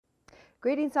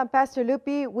Greetings, I'm Pastor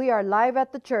Lupi. We are live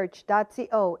at the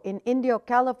church.co in Indio,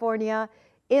 California,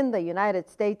 in the United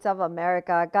States of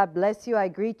America. God bless you. I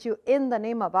greet you in the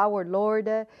name of our Lord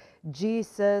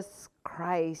Jesus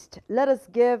Christ. Let us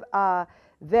give a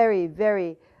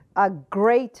a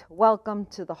great welcome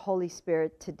to the Holy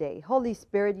Spirit today. Holy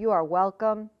Spirit, you are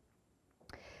welcome.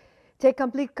 Take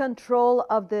complete control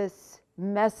of this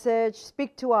message.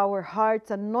 Speak to our hearts.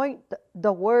 Anoint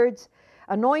the words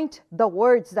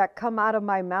that come out of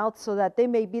my mouth so that they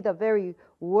may be the very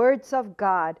words of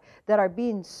God that are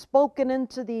being spoken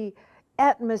into the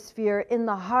atmosphere, in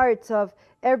the hearts of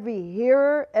every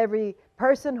hearer, every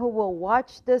person who will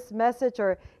watch this message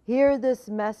or hear this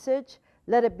message.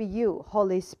 Let it be you,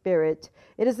 Holy Spirit.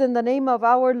 It is in the name of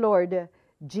our Lord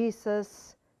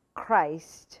Jesus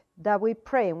Christ that we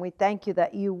pray, and we thank you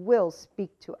that you will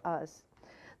speak to us.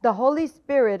 The Holy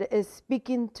Spirit is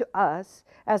speaking to us,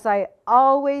 as I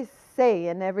always say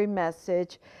in every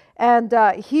message, and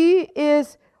He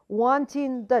is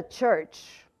wanting the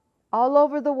church all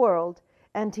over the world,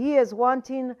 and He is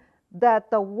wanting that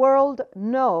the world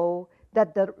know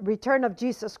that the return of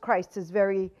Jesus Christ is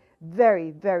very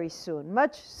soon,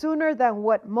 much sooner than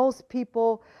what most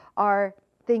people are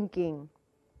thinking.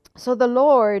 So the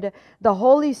Lord, the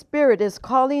Holy Spirit, is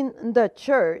calling the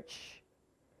church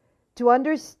to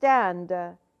understand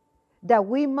that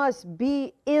we must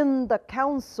be in the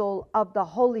counsel of the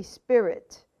Holy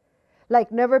Spirit like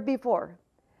never before,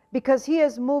 because He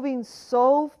is moving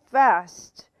so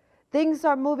fast. Things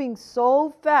are moving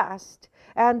so fast,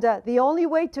 and the only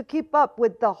way to keep up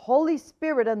with the Holy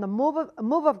Spirit and the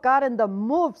move of God and the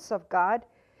moves of God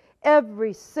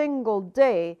every single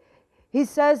day, He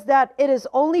says that it is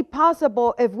only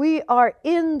possible if we are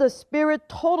in the Spirit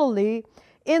totally,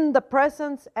 in the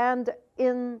presence and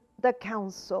in the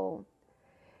counsel.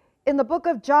 In the book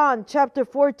of John, chapter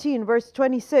 14, verse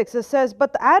 26, it says,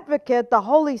 "But the Advocate, the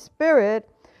Holy Spirit,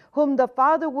 whom the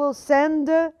Father will send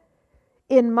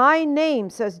in my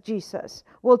name," says Jesus,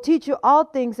 "will teach you all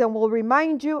things and will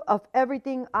remind you of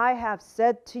everything I have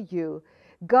said to you."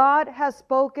 God has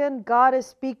spoken, God is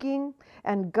speaking,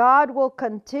 and God will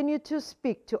continue to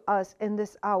speak to us in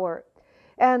this hour.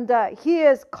 And He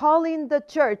is calling the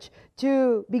church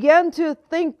to begin to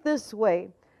think this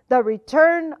way. The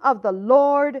return of the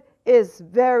Lord is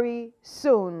very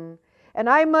soon. And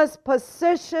I must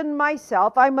position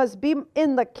myself, I must be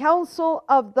in the counsel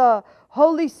of the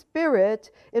Holy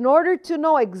Spirit in order to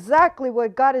know exactly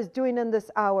what God is doing in this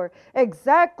hour,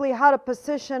 exactly how to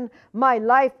position my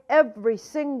life every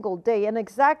single day, and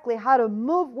exactly how to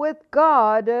move with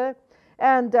God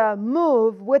and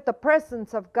move with the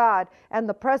presence of God and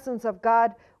the presence of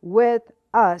God with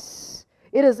us.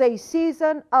 It is a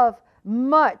season of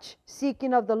much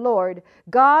seeking of the Lord.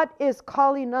 God is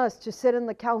calling us to sit in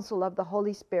the counsel of the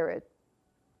Holy Spirit.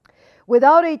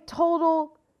 Without a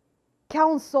total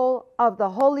counsel of the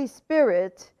Holy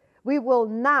Spirit, we will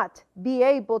not be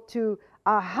able to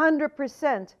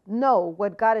 100% know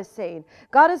what God is saying.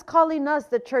 God is calling us,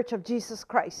 the Church of Jesus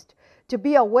Christ, to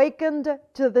be awakened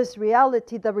to this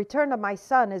reality. The return of my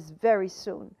Son is very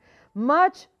soon,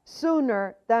 much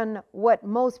sooner than what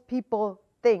most people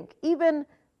think, even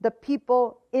the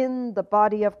people in the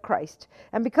body of Christ.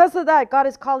 And because of that, God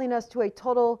is calling us to a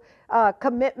total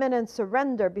commitment and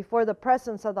surrender before the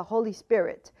presence of the Holy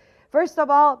Spirit. First of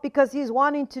all, because He's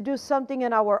wanting to do something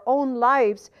in our own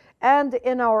lives and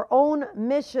in our own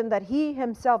mission that He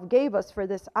Himself gave us for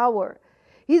this hour.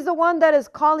 He's the one that is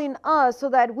calling us so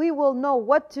that we will know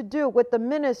what to do with the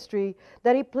ministry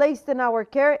that He placed in our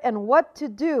care and what to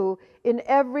do in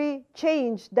every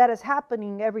change that is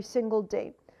happening every single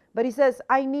day. But He says,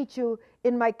 I need you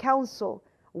in my counsel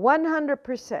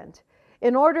 100%.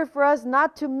 In order for us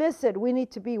not to miss it, we need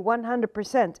to be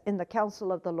 100% in the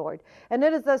counsel of the Lord. And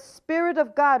it is the Spirit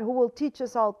of God who will teach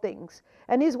us all things.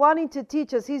 And He's wanting to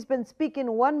teach us. He's been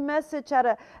speaking one message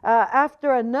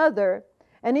after another.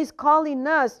 And He's calling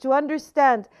us to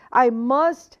understand, I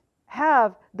must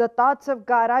have the thoughts of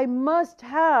God. I must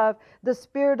have the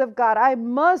Spirit of God. I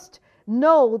must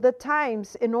know the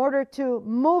times in order to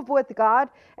move with God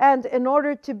and in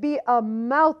order to be a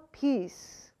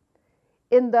mouthpiece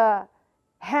in the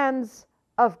hands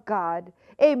of God,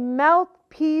 a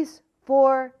mouthpiece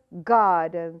for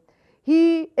God.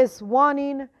 He is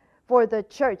wanting for the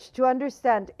church to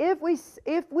understand, if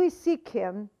we seek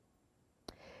Him,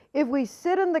 if we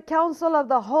sit in the counsel of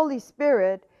the Holy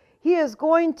Spirit, He is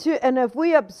going to, and if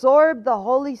we absorb the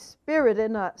Holy Spirit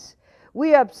in us,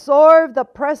 we absorb the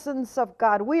presence of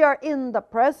God. We are in the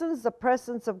presence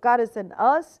of God is in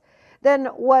us. then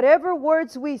whatever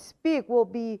words we speak will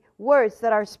be words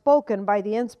that are spoken by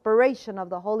the inspiration of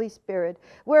the Holy Spirit.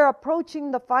 We're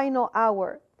approaching the final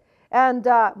hour. And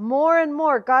more and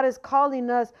more, God is calling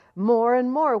us more and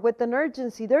more with an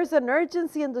urgency. There's an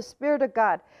urgency in the Spirit of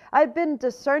God. I've been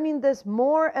discerning this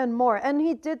more and more. And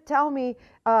He did tell me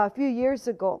a few years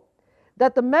ago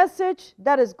that the message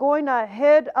that is going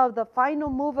ahead of the final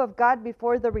move of God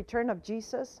before the return of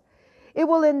Jesus, it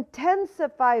will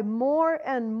intensify more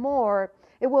and more.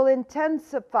 It will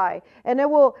intensify, and it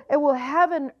will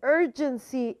have an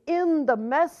urgency in the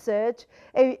message,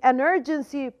 an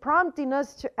urgency prompting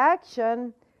us to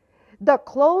action the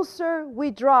closer we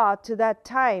draw to that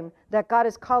time that God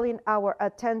is calling our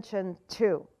attention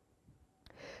to.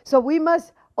 So we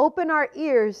must open our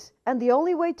ears, and the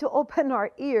only way to open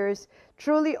our ears,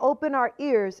 truly open our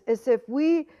ears, is if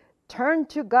we turn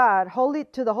to God,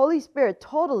 to the Holy Spirit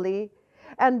totally,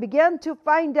 and begin to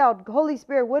find out, Holy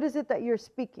Spirit, what is it that you're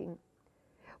speaking?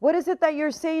 What is it that you're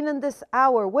saying in this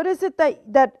hour? What is it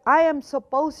that I am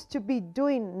supposed to be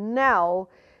doing now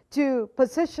to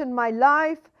position my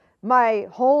life, my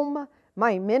home,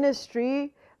 my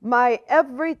ministry, my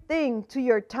everything to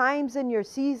your times and your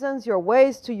seasons, your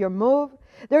ways, to your move?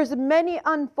 There's many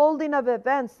unfolding of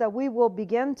events that we will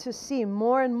begin to see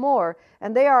more and more,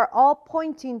 and they are all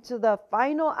pointing to the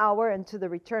final hour and to the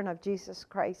return of Jesus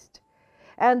Christ.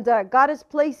 And God is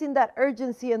placing that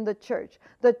urgency in the church.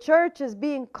 The church is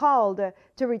being called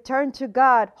to return to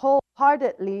God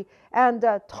wholeheartedly and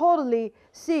totally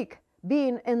seek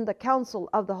being in the counsel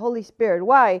of the Holy Spirit.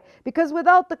 Why? Because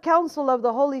without the counsel of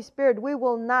the Holy Spirit, we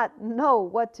will not know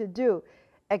what to do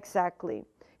exactly.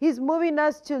 He's moving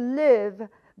us to live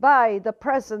by the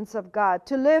presence of God,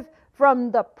 to live from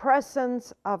the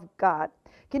presence of God.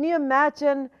 Can you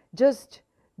imagine just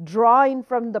drawing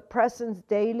from the presence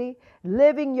daily,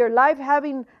 living your life,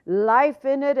 having life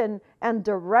in it, and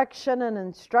direction and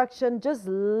instruction, just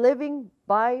living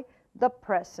by the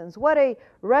presence? What a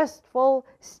restful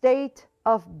state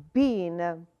of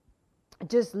being,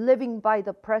 just living by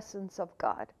the presence of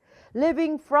God,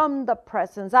 living from the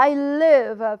presence. I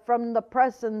live from the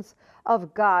presence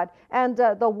of God, and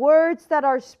the words that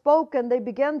are spoken, they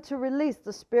begin to release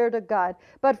the Spirit of God.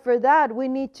 But for that, we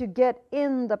need to get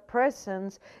in the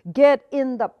presence, get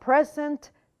in the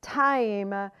present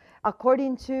time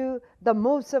according to the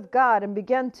moves of God, and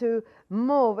begin to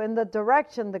move in the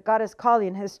direction that God is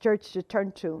calling His church to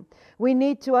turn to. We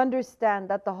need to understand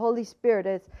that the Holy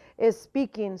Spirit is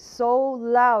speaking so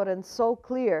loud and so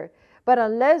clear. But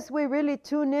unless we really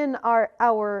tune in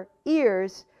our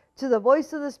ears to the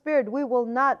voice of the Spirit, we will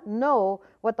not know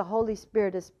what the Holy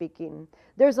Spirit is speaking.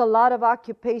 There's a lot of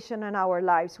occupation in our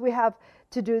lives. We have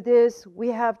to do this, we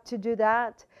have to do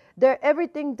that.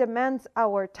 Everything demands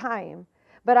our time.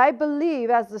 But I believe,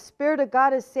 as the Spirit of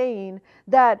God is saying,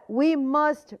 that we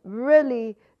must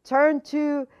really turn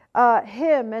to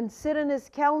Him and sit in His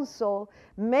counsel,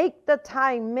 make the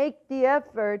time, make the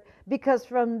effort, because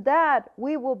from that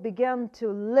we will begin to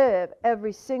live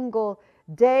every single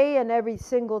day and every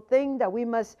single thing that we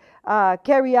must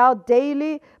carry out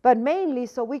daily, but mainly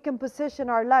so we can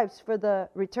position our lives for the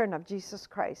return of Jesus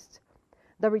Christ.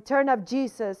 The return of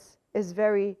Jesus is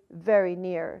very, very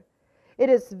near. It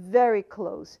is very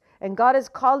close. And God is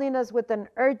calling us with an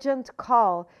urgent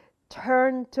call.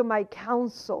 Turn to my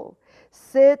counsel.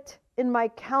 Sit in my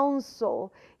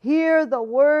counsel. Hear the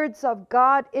words of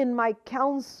God in my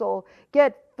counsel.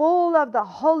 Get full of the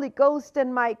Holy Ghost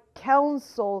in my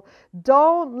counsel.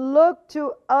 Don't look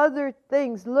to other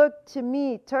things. Look to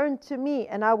me. Turn to me,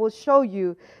 and I will show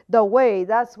you the way.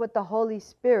 That's what the Holy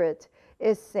Spirit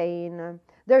is saying.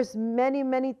 There's many,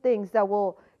 many things that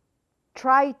will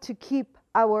try to keep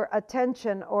our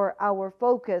attention or our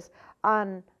focus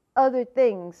on other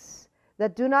things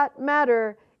that do not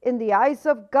matter in the eyes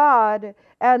of God,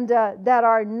 and that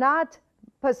are not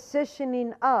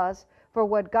positioning us for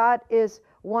what God is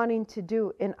wanting to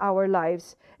do in our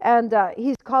lives. And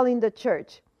He's calling the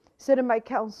church, sit in my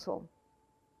counsel.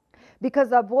 Because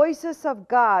the voices of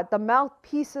God, the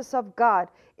mouthpieces of God,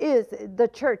 is the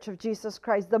church of Jesus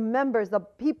Christ, the members, the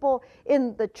people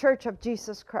in the church of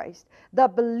Jesus Christ, the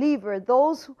believer,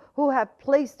 those who have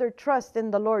placed their trust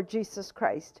in the Lord Jesus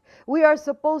Christ. We are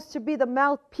supposed to be the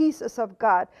mouthpieces of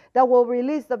God that will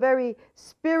release the very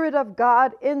Spirit of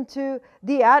God into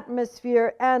the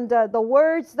atmosphere, and the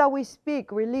words that we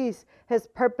speak release His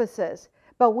purposes.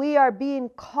 But we are being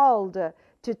called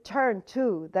to turn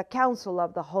to the counsel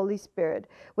of the Holy Spirit.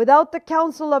 Without the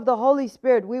counsel of the Holy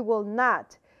Spirit, we will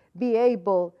not be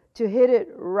able to hit it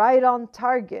right on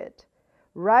target,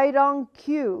 right on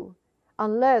cue,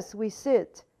 unless we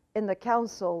sit in the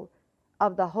counsel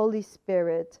of the Holy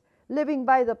Spirit. living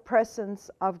by the presence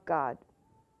of God.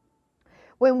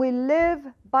 When we live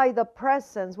by the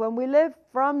presence, when we live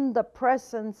from the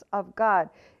presence of God,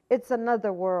 it's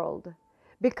another world,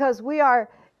 because we are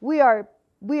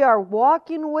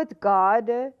walking with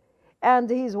God, and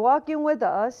He's walking with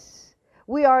us.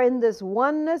 We are in this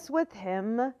oneness with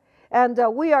Him, and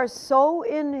we are so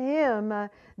in Him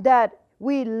that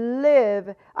we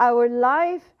live. Our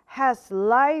life has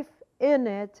life in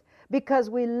it, because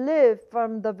we live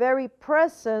from the very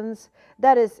presence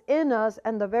that is in us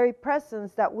and the very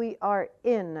presence that we are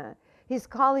in. He's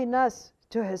calling us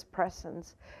to His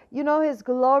presence. You know, His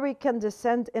glory can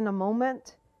descend in a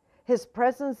moment. His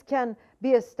presence can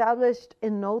be established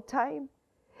in no time.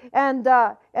 And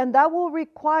that will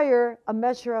require a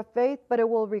measure of faith, but it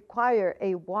will require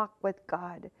a walk with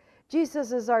God.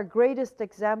 Jesus is our greatest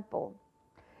example.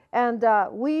 And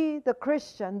we, the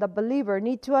Christian, the believer,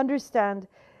 need to understand,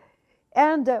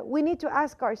 and we need to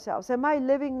ask ourselves, am I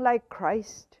living like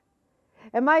Christ?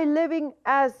 Am I living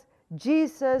as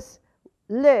Jesus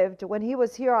lived when He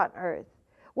was here on earth?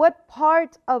 What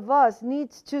part of us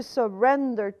needs to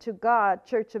surrender to God,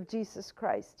 Church of Jesus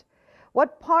Christ?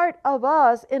 What part of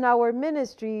us in our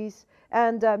ministries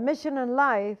and mission and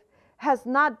life has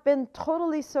not been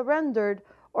totally surrendered,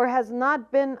 or has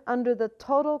not been under the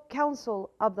total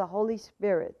counsel of the Holy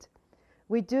Spirit?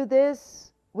 We do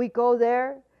this, we go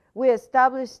there, we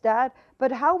establish that,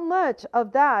 but how much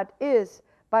of that is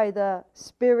by the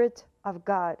Spirit of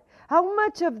God? How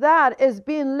much of that is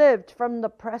being lived from the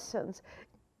presence?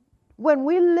 When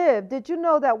we live, did you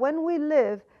know that when we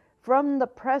live from the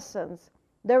presence,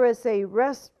 there is a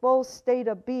restful state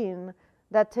of being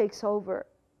that takes over?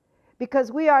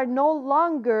 Because we are no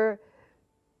longer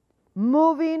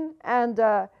moving and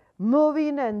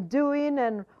doing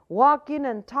and walking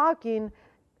and talking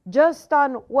just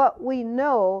on what we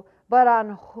know, but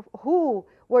on who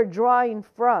we're drawing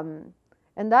from.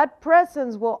 And that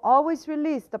presence will always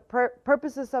release the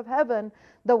purposes of heaven,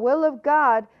 the will of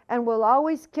God, and will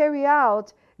always carry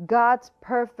out God's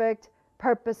perfect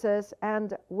purposes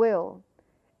and will.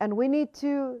 And we need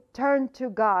to turn to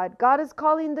God. God is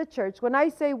calling the church. When I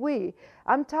say we,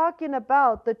 I'm talking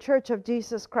about the Church of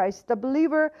Jesus Christ, the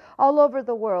believer all over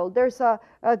the world. There's a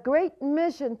great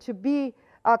mission to be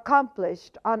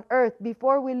accomplished on earth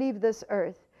before we leave this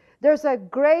earth. There's a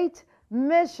great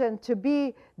mission to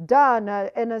be done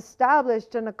and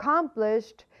established and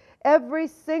accomplished every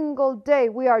single day.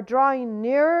 We are drawing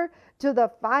nearer to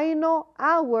the final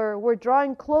hour. We're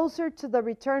drawing closer to the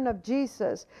return of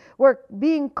Jesus. We're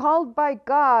being called by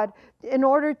God in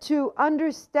order to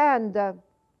understand,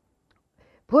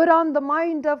 put on the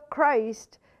mind of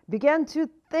Christ, begin to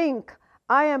think,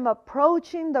 I am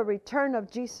approaching the return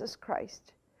of Jesus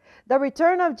Christ. The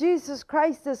return of Jesus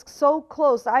Christ is so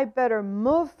close. I better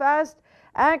move fast,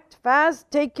 act fast,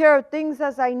 take care of things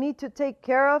as I need to take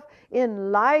care of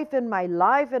in life, in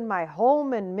my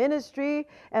home and ministry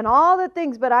and all the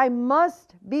things. But I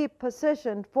must be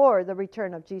positioned for the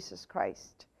return of Jesus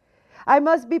Christ. I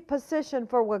must be positioned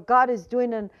for what God is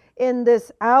doing in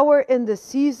this hour, in this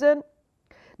season.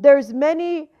 There's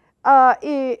many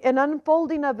an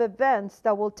unfolding of events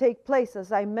that will take place,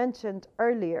 as I mentioned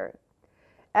earlier.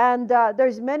 And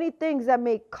there's many things that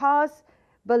may cause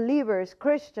believers,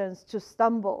 Christians, to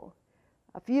stumble.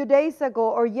 A few days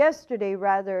ago, or yesterday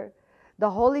rather, the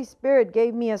Holy Spirit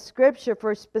gave me a scripture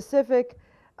for a specific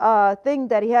thing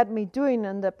that He had me doing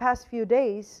in the past few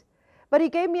days. But He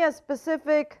gave me a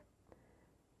specific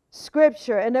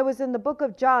scripture, and it was in the book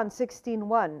of John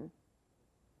 16:1.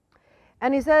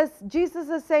 And He says, Jesus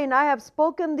is saying, I have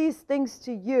spoken these things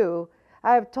to you.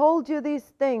 I have told you these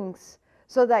things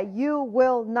so that you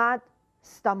will not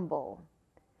stumble.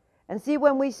 And see,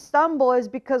 when we stumble is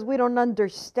because we don't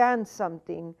understand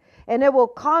something. And it will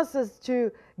cause us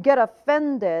to get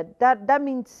offended. That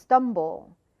means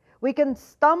stumble. We can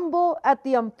stumble at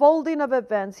the unfolding of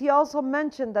events. He also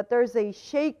mentioned that there's a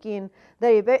shaking,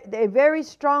 that a very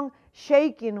strong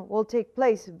shaking will take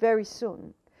place very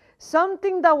soon.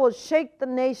 Something that will shake the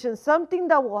nation, something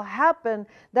that will happen,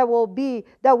 that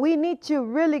we need to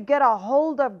really get a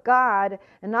hold of God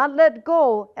and not let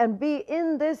go and be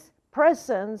in this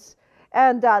presence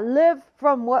and live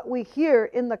from what we hear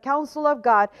in the counsel of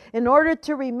God in order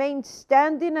to remain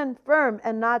standing and firm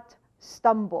and not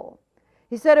stumble.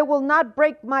 He said, it will not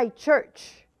break my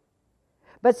church.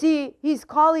 But see, He's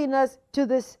calling us to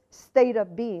this state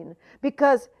of being,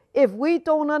 because if we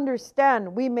don't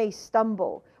understand, we may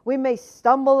stumble. We may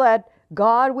stumble at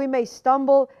God. We may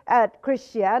stumble at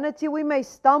Christianity. We may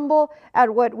stumble at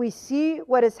what we see,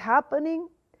 what is happening,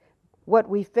 what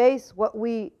we face, what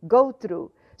we go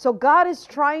through. So God is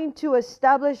trying to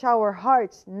establish our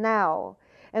hearts now,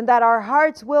 and that our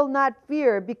hearts will not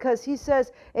fear, because he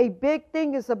says a big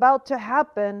thing is about to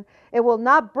happen. It will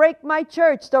not break my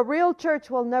church. The real church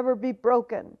will never be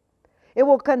broken. It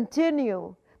will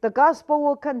continue. The gospel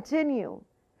will continue.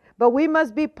 But we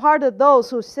must be part of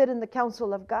those who sit in the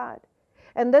counsel of God.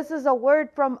 And this is a word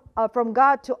from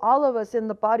God to all of us in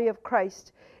the body of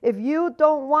Christ. If you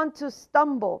don't want to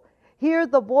stumble, hear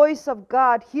the voice of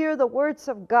God, hear the words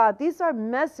of God. These are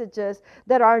messages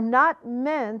that are not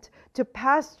meant to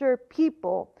pastor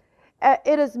people.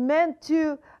 It is meant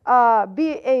to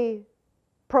be a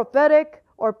prophetic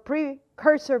or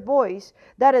precursor voice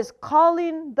that is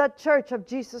calling the church of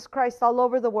Jesus Christ all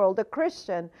over the world, the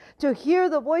Christian, to hear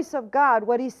the voice of God,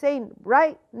 what he's saying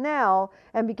right now,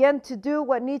 and begin to do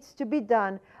what needs to be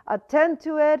done. Attend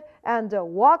to it and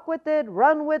walk with it,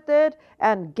 run with it,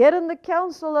 and get in the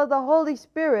counsel of the Holy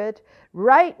Spirit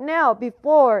right now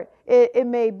before it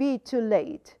may be too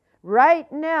late.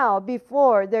 Right now,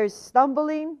 before there's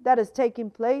stumbling that is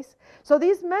taking place. So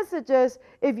these messages,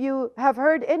 if you have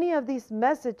heard any of these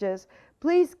messages,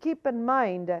 please keep in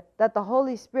mind that the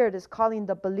Holy Spirit is calling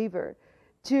the believer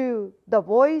to the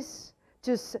voice,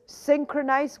 to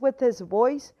synchronize with his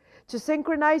voice, to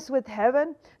synchronize with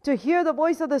heaven, to hear the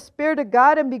voice of the Spirit of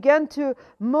God and begin to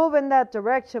move in that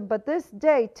direction. But this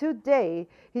day, today,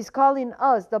 he's calling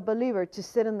us, the believer, to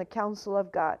sit in the counsel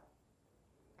of God,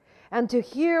 and to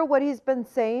hear what he's been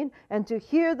saying, and to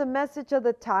hear the message of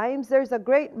the times. There's a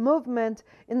great movement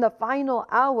in the final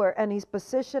hour, and he's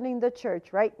positioning the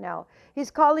church right now.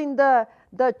 He's calling the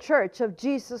church of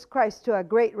Jesus Christ to a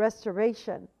great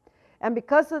restoration. And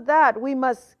because of that, we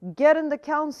must get in the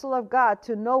counsel of God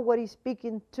to know what he's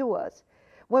speaking to us.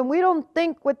 When we don't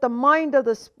think with the mind of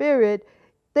the Spirit,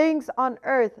 things on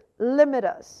earth limit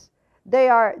us.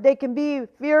 They can be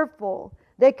fearful.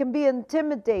 They can be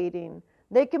intimidating.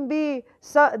 It can be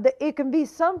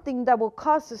something that will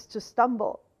cause us to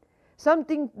stumble,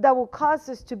 something that will cause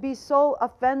us to be so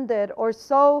offended or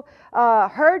so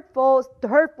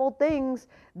hurtful things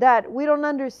that we don't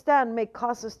understand may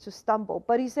cause us to stumble.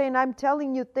 But he's saying, I'm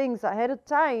telling you things ahead of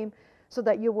time so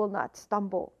that you will not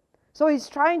stumble. So he's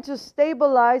trying to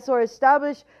stabilize or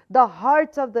establish the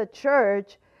hearts of the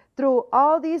church through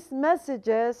all these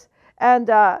messages. And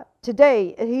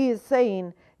today he is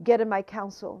saying, get in my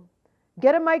counsel.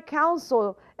 Get in my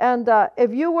counsel. And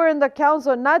if you were in the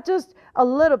counsel, not just a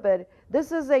little bit,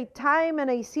 this is a time and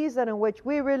a season in which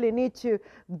we really need to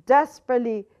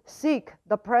desperately seek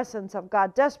the presence of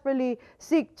God, desperately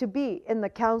seek to be in the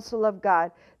counsel of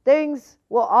God. Things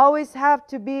will always have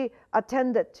to be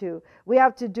attended to. We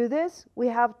have to do this, we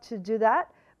have to do that.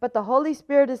 But the Holy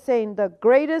Spirit is saying the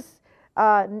greatest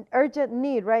urgent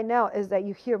need right now is that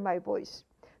you hear my voice,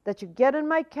 that you get in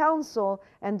my counsel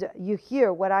and you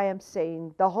hear what I am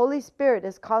saying. The Holy Spirit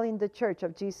is calling the church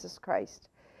of Jesus Christ.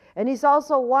 And he's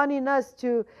also wanting us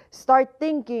to start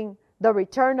thinking the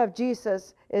return of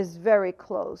Jesus is very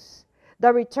close.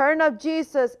 The return of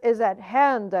Jesus is at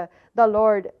hand, the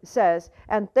Lord says.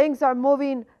 And things are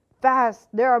moving fast.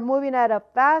 They are moving at a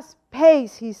fast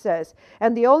pace, he says.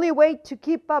 And the only way to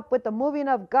keep up with the moving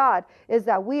of God is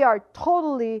that we are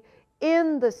totally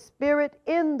in the Spirit,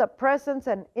 in the presence,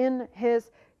 and in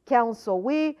his counsel.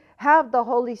 We have the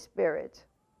Holy Spirit,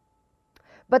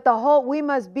 but we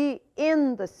must be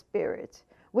in the Spirit.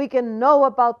 We can know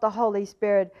about the Holy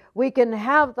Spirit, we can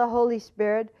have the Holy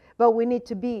Spirit, but we need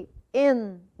to be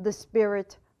in the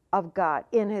Spirit of God,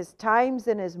 in his times,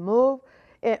 in his moves,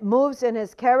 in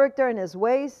his character, in his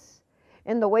ways,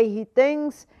 in the way he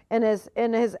thinks, in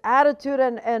his attitude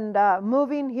and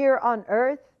moving here on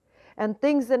earth. And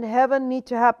things in heaven need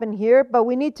to happen here, but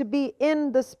we need to be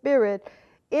in the Spirit,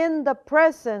 in the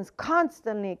presence,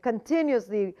 constantly,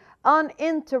 continuously,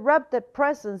 uninterrupted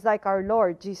presence like our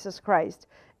Lord Jesus Christ,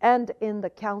 and in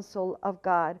the counsel of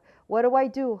God. What do I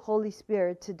do, Holy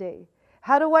Spirit, today?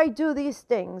 How do I do these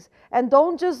things? And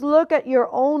don't just look at your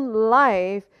own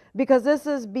life, because this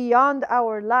is beyond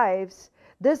our lives.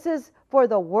 This is for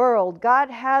the world. God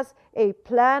has a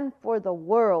plan for the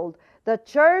world. The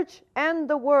church and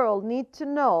the world need to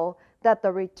know that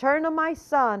the return of my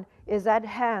Son is at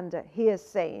hand, he is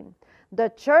saying.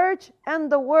 The church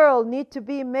and the world need to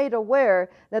be made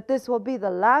aware that this will be the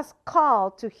last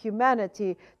call to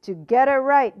humanity to get it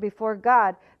right before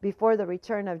God, before the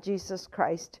return of Jesus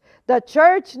Christ. The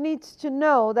church needs to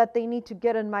know that they need to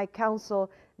get in my counsel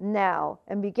now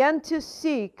and begin to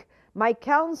seek my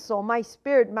counsel, my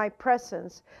Spirit, my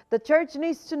presence. The church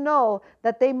needs to know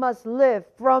that they must live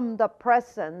from the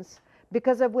presence,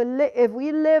 Because if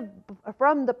we live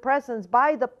from the presence,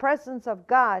 by the presence of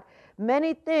God,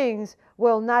 many things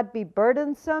will not be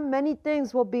burdensome. Many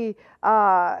things will be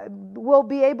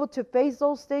able to face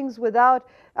those things without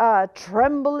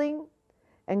trembling.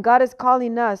 And God is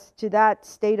calling us to that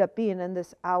state of being in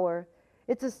this hour.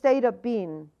 It's a state of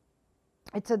being.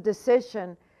 It's a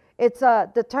decision. It's a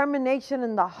determination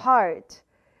in the heart.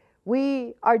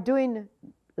 We are doing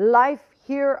life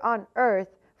here on earth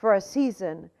for a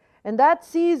season. And that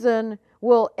season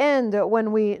will end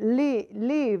when we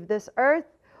leave this earth,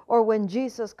 or when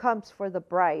Jesus comes for the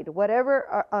bride,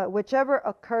 whichever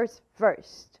occurs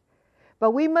first.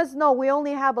 But we must know we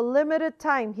only have a limited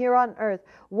time here on earth.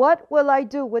 What will I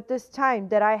do with this time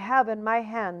that I have in my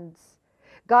hands?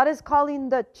 God is calling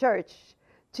the church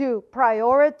to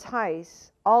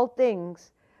prioritize all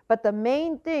things. But the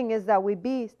main thing is that we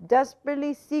be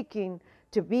desperately seeking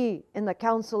to be in the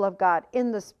counsel of God,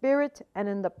 in the spirit and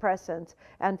in the presence.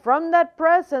 And from that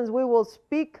presence, we will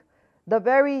speak the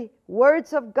very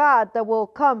words of God that will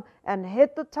come and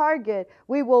hit the target.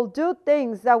 We will do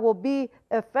things that will be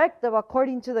effective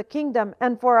according to the kingdom.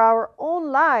 And for our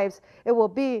own lives, it will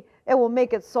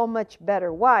make it so much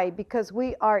better. Why? Because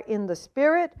we are in the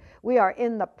spirit, we are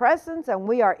in the presence, and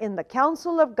we are in the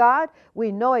counsel of God.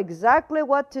 We know exactly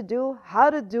what to do, how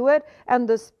to do it, and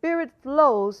the spirit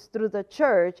flows through the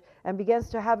church and begins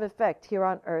to have effect here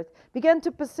on earth. Begin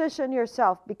to position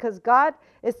yourself, because God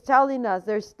is telling us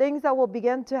there's things that will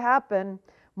begin to happen,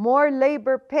 more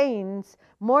labor pains,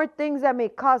 more things that may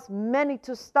cause many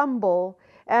to stumble,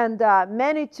 and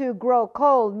many to grow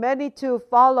cold, many to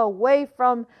fall away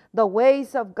from the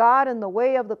ways of God and the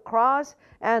way of the cross,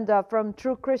 and from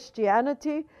true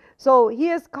Christianity. So He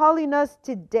is calling us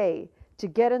today to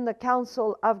get in the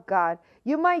counsel of God.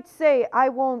 You might say, I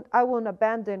won't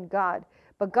abandon God.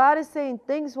 But God is saying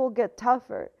things will get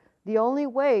tougher. The only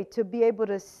way to be able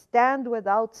to stand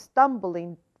without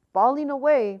stumbling, falling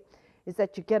away, is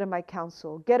that you get in my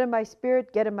counsel, get in my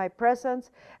spirit, get in my presence,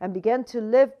 and begin to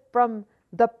live from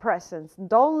the presence.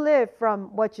 Don't live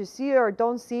from what you see or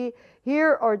don't see,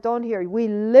 hear or don't hear. We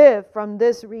live from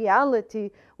this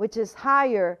reality which is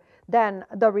higher than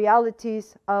the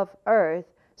realities of earth.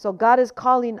 So God is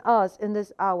calling us in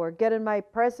this hour, get in my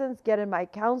presence, get in my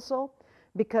counsel,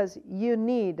 because you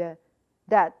need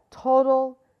that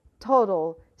total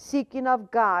seeking of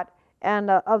God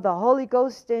and of the Holy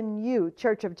Ghost in you,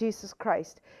 Church of Jesus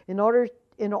Christ, in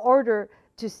order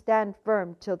to stand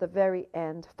firm till the very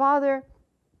end. Father,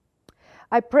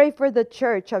 I pray for the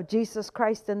Church of Jesus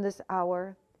Christ in this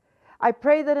hour. I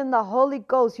pray that in the Holy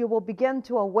Ghost you will begin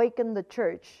to awaken the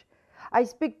church. I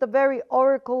speak the very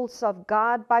oracles of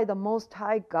God by the Most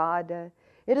High God.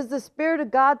 It is the Spirit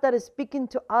of God that is speaking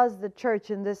to us, the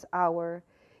church, in this hour.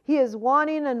 He is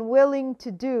wanting and willing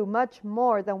to do much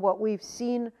more than what we've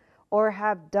seen or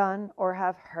have done or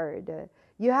have heard.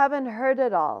 You haven't heard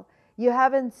it all. You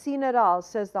haven't seen it all,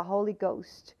 says the Holy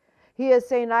Ghost. He is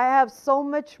saying, I have so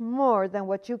much more than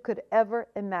what you could ever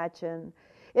imagine.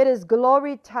 It is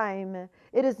glory time.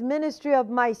 It is ministry of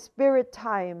my spirit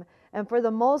time. And for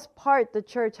the most part, the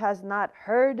church has not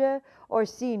heard or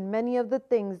seen many of the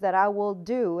things that I will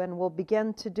do and will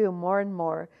begin to do more and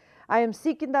more. I am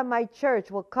seeking that my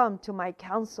church will come to my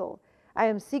counsel. I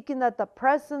am seeking that the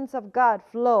presence of God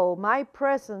flow, my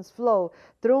presence flow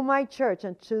through my church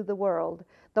and to the world.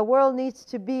 The world needs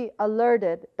to be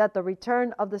alerted that the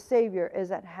return of the Savior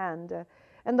is at hand.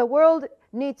 And the world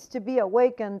needs to be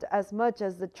awakened as much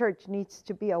as the church needs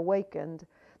to be awakened.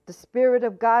 The Spirit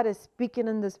of God is speaking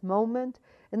in this moment,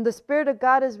 and the Spirit of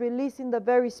God is releasing the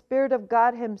very Spirit of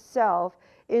God Himself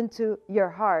into your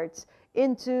hearts,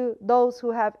 into those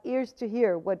who have ears to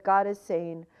hear what God is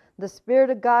saying. The Spirit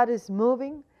of God is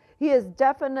moving. He is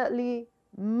definitely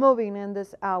moving in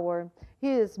this hour.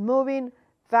 He is moving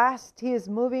fast. He is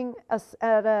moving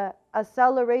at an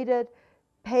accelerated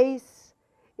pace.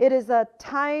 It is a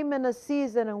time and a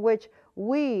season in which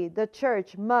we, the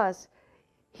church, must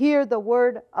hear the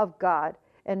word of God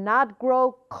and not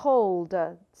grow cold,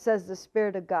 says the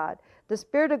Spirit of God. The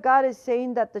Spirit of God is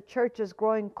saying that the church is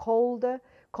growing colder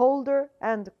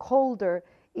and colder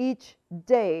each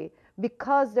day,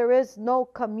 because there is no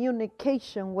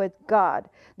communication with God.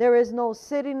 There is no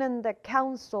sitting in the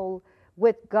council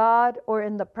with God or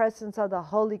in the presence of the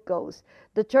Holy Ghost.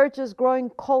 The church is growing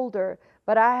colder,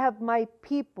 but I have my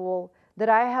people that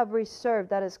I have reserved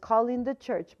that is calling the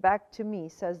church back to me,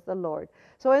 says the Lord.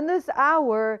 So in this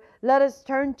hour, let us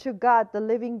turn to God, the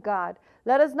living God.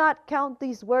 Let us not count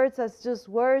these words as just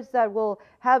words that will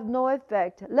have no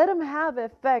effect. Let them have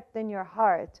effect in your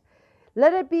heart.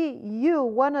 Let it be you,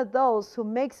 one of those who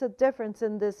makes a difference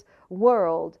in this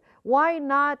world. Why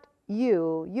not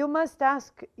you. You must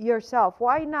ask yourself,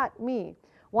 why not me?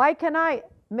 Why can I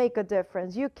make a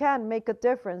difference? You can make a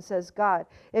difference, says God,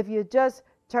 if you just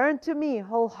turn to me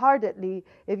wholeheartedly.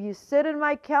 If you sit in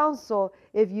my counsel,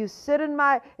 if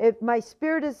my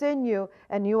spirit is in you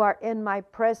and you are in my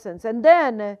presence. And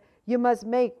then you must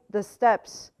make the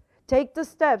steps. Take the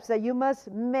steps that you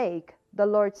must make, the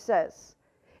Lord says,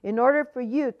 in order for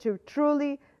you to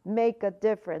truly make a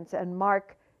difference and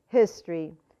mark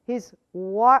history. He's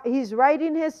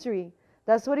writing history.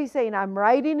 That's what he's saying. I'm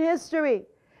writing history.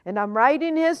 And I'm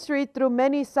writing history through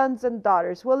many sons and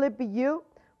daughters. Will it be you,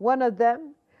 one of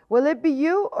them? Will it be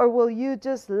you, or will you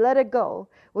just let it go?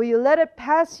 Will you let it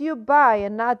pass you by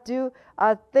and not do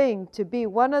a thing to be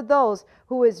one of those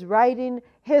who is writing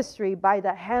history by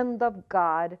the hand of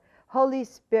God? Holy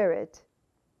Spirit,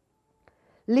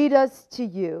 lead us to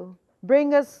you.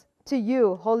 Bring us to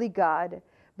you, Holy God.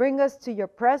 Bring us to your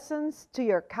presence, to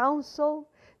your counsel,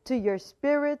 to your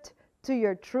spirit, to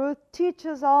your truth. Teach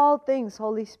us all things,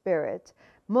 Holy Spirit.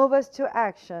 Move us to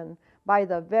action by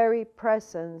the very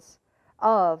presence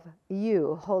of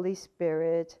you, Holy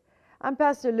Spirit. I'm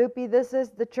Pastor Lupi. This is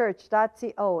the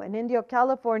church.co in Indio,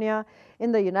 California,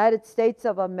 in the United States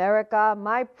of America.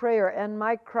 My prayer and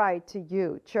my cry to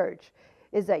you, church,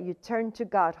 is that you turn to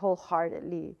God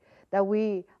wholeheartedly, that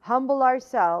we humble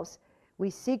ourselves,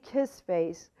 we seek His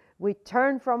face, we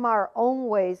turn from our own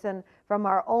ways and from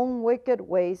our own wicked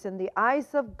ways. In the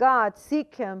eyes of God,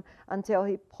 seek Him until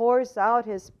He pours out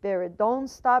His Spirit. Don't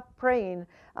stop praying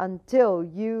until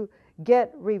you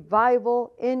get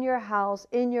revival in your house,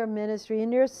 in your ministry,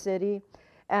 in your city,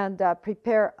 and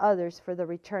prepare others for the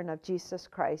return of Jesus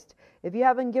Christ. If you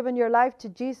haven't given your life to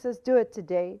Jesus, do it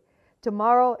today.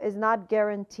 Tomorrow is not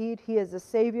guaranteed. He is the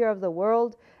Savior of the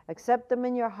world. Accept Him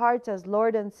in your heart as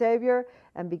Lord and Savior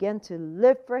and begin to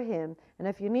live for Him. And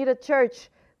if you need a church,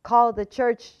 call the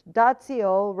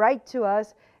church.co, write to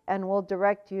us, and we'll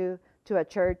direct you to a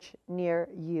church near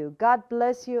you. God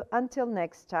bless you. Until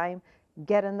next time,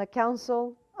 get in the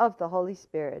counsel of the Holy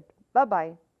Spirit.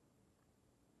 Bye-bye.